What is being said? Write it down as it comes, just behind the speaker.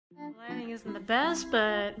Timing isn't the best,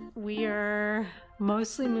 but we are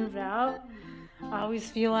mostly moved out. I always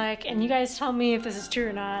feel like, and you guys tell me if this is true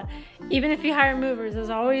or not, even if you hire movers, there's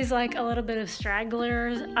always like a little bit of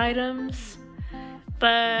stragglers items.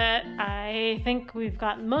 But I think we've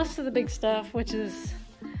got most of the big stuff, which is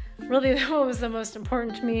really what was the most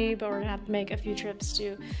important to me. But we're gonna have to make a few trips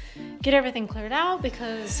to get everything cleared out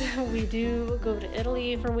because we do go to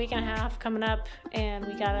Italy for a week and a half coming up,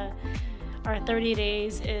 and our 30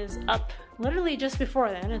 days is up literally just before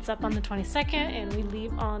then. It's up on the 22nd, and we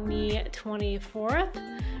leave on the 24th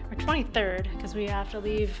or 23rd because we have to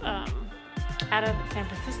leave out of San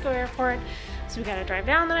Francisco airport. So we got to drive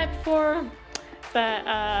down the night before, but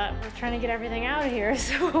we're trying to get everything out of here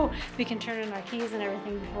so we can turn in our keys and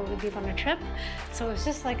everything before we leave on our trip. So it's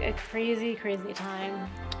just like a crazy time,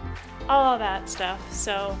 all of that stuff.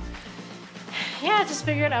 So yeah, I just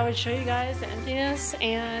figured I would show you guys the emptiness.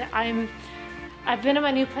 And I've been in my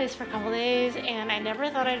new place for a couple days, and I never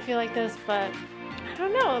thought I'd feel like this, but I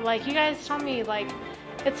don't know, like you guys tell me, like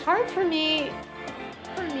it's hard for me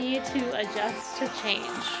to adjust to change,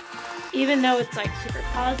 even though it's like super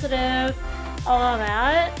positive, all of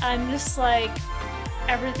that. I'm just like,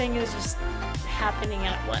 everything is just happening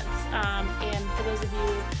at once. And for those of you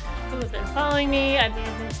who have been following me, I may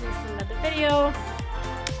have mentioned this in another video,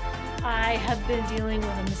 I have been dealing with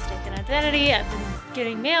a mistaken identity. I've been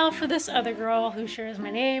getting mail for this other girl who shares my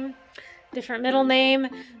name, different middle name.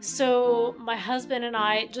 So my husband and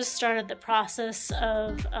I just started the process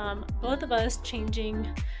of both of us changing,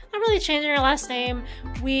 not really changing our last name.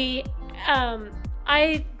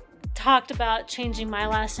 I talked about changing my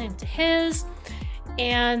last name to his.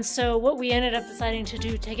 And so what we ended up deciding to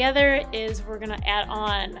do together is we're gonna add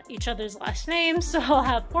on each other's last names. So I'll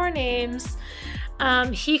have 4 names.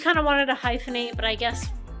 He kind of wanted to hyphenate, but I guess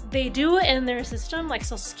they do it in their system, like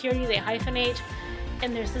Social Security, they hyphenate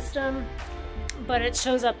in their system, but it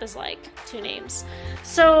shows up as like 2 names.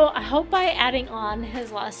 So I hope by adding on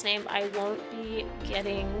his last name, I won't be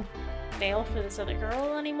getting mail for this other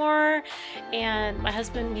girl anymore. And my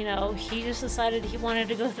husband, you know, he just decided he wanted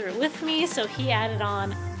to go through it with me, so he added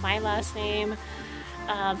on my last name.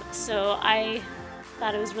 So I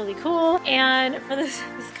thought it was really cool. And for this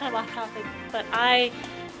is kind of off topic, but I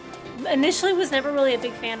initially was never really a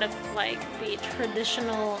big fan of like the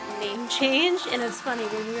traditional name change. And it's funny,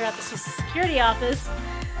 when we were at the Social Security office,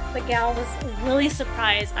 the gal was really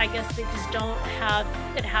surprised. I guess they just don't have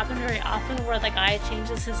it happen very often where the guy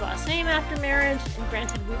changes his last name after marriage. And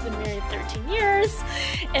granted, we've been married 13 years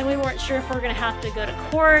and we weren't sure if we were gonna have to go to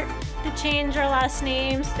court to change our last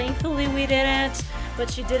names. Thankfully we didn't, but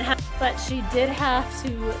she did have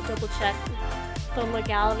to double check the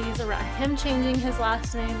legalities around him changing his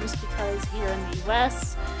last name, just because here in the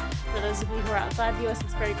US, for those of you who are outside the US,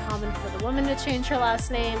 it's very common for the woman to change her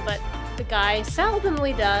last name, but the guy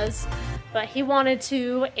seldomly does. But he wanted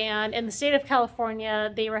to, and in the state of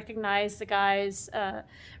California, they recognize the guy's or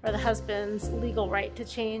the husband's legal right to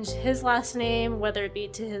change his last name, whether it be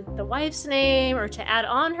to the wife's name or to add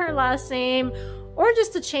on her last name, or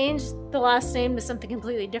just to change the last name to something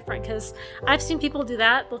completely different. Because I've seen people do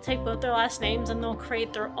that. They'll take both their last names and they'll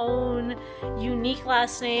create their own unique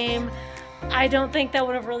last name. I don't think that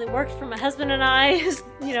would have really worked for my husband and I,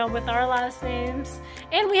 you know, with our last names.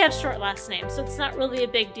 And we have short last names, so it's not really a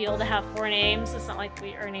big deal to have 4 names. It's not like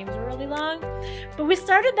our names are really long. But we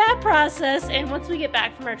started that process, and once we get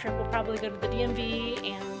back from our trip, we'll probably go to the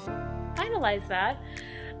DMV and finalize that.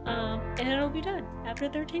 And it'll be done after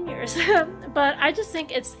 13 years. But I just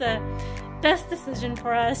think it's the best decision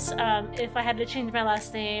for us. If I had to change my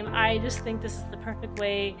last name, I just think this is the perfect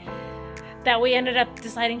way that we ended up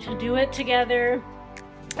deciding to do it together.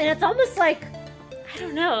 And it's almost like, I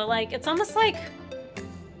don't know, like it's almost like,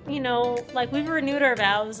 you know, like we've renewed our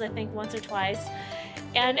vows I think once or twice,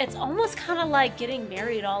 and it's almost kind of like getting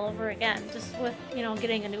married all over again, just with, you know,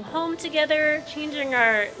 getting a new home together, changing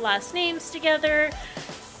our last names together.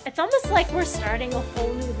 It's almost like we're starting a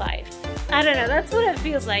whole new life. I don't know, that's what it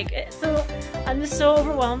feels like. So I'm just so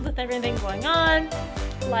overwhelmed with everything going on.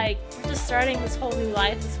 Like, we're just starting this whole new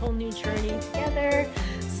life, this whole new journey together.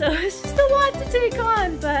 So it's just a lot to take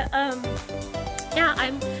on, but yeah,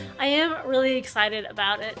 I am really excited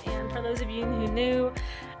about it. And for those of you who knew,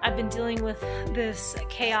 I've been dealing with this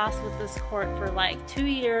chaos with this court for like 2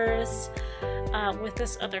 years with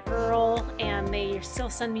this other girl, and they still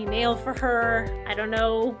send me mail for her. I don't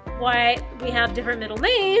know why we have different middle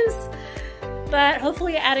names, but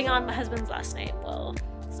hopefully adding on my husband's last name will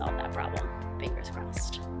solve that problem. Fingers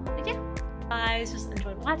crossed. But yeah, I just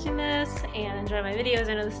enjoyed watching this and enjoy my videos.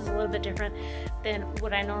 I know this is a little bit different than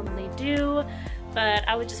what I normally do, but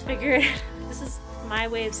I would just figure this is my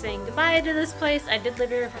way of saying goodbye to this place. I did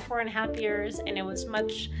live here for 4.5 years, and it was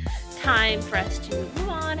much time for us to move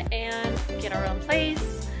on and get our own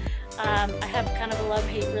place. I have kind of a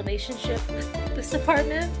love-hate relationship with this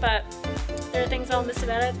apartment, but there are things I'll miss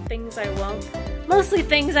about it, things I won't. Mostly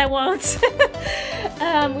things I won't.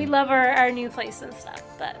 We love our new place and stuff,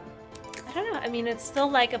 but I don't know. I mean, it's still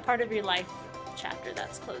like a part of your life chapter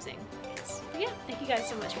that's closing. But yeah, thank you guys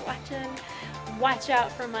so much for watching. Watch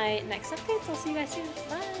out for my next updates. I'll see you guys soon.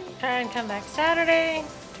 Bye. Try and come back Saturday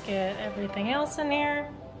to get everything else in here.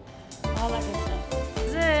 All that good stuff. This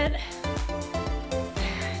is it.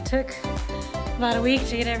 Took about a week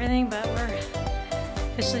to get everything, but we're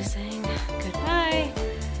officially saying goodbye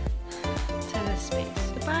to this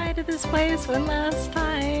space. Goodbye to this place one last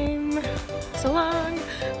time. So long,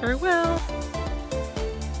 farewell.